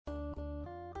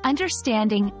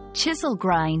Understanding chisel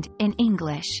grind in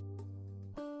English.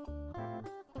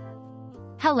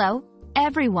 Hello,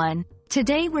 everyone.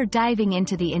 Today we're diving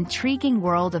into the intriguing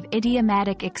world of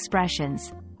idiomatic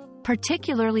expressions,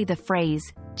 particularly the phrase,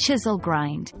 chisel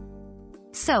grind.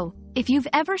 So, if you've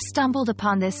ever stumbled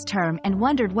upon this term and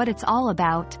wondered what it's all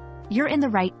about, you're in the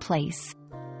right place.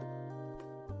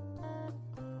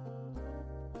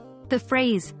 The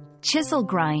phrase, chisel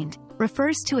grind,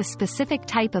 refers to a specific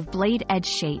type of blade edge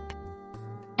shape.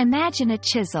 Imagine a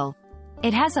chisel.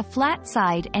 It has a flat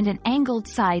side and an angled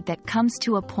side that comes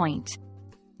to a point.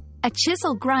 A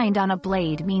chisel grind on a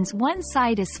blade means one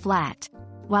side is flat,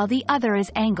 while the other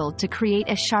is angled to create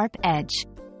a sharp edge.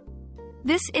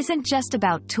 This isn't just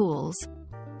about tools.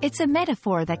 It's a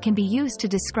metaphor that can be used to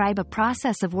describe a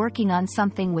process of working on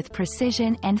something with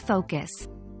precision and focus.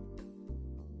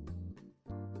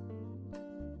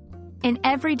 In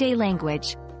everyday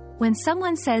language, when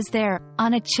someone says they're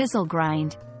on a chisel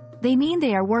grind, they mean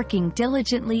they are working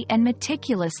diligently and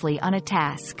meticulously on a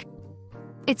task.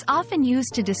 It's often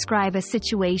used to describe a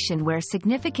situation where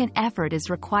significant effort is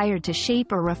required to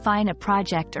shape or refine a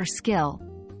project or skill.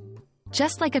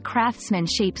 Just like a craftsman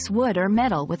shapes wood or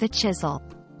metal with a chisel.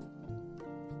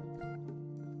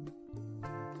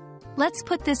 Let's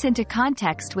put this into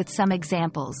context with some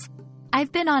examples.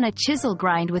 I've been on a chisel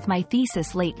grind with my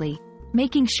thesis lately,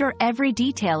 making sure every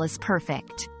detail is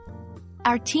perfect.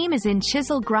 Our team is in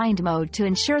chisel grind mode to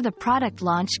ensure the product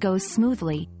launch goes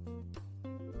smoothly.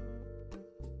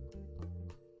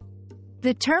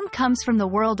 The term comes from the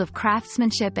world of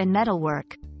craftsmanship and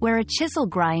metalwork, where a chisel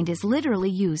grind is literally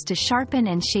used to sharpen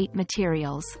and shape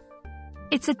materials.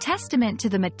 It's a testament to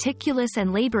the meticulous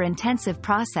and labor-intensive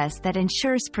process that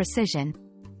ensures precision.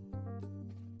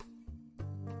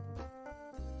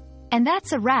 And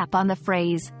that's a wrap on the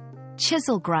phrase,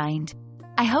 chisel grind.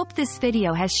 I hope this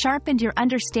video has sharpened your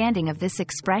understanding of this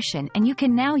expression and you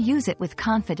can now use it with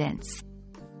confidence.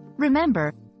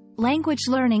 Remember, language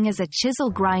learning is a chisel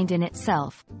grind in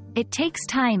itself. It takes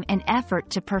time and effort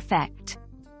to perfect.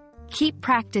 Keep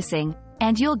practicing,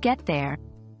 and you'll get there.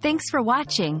 Thanks for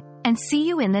watching, and see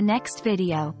you in the next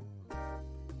video.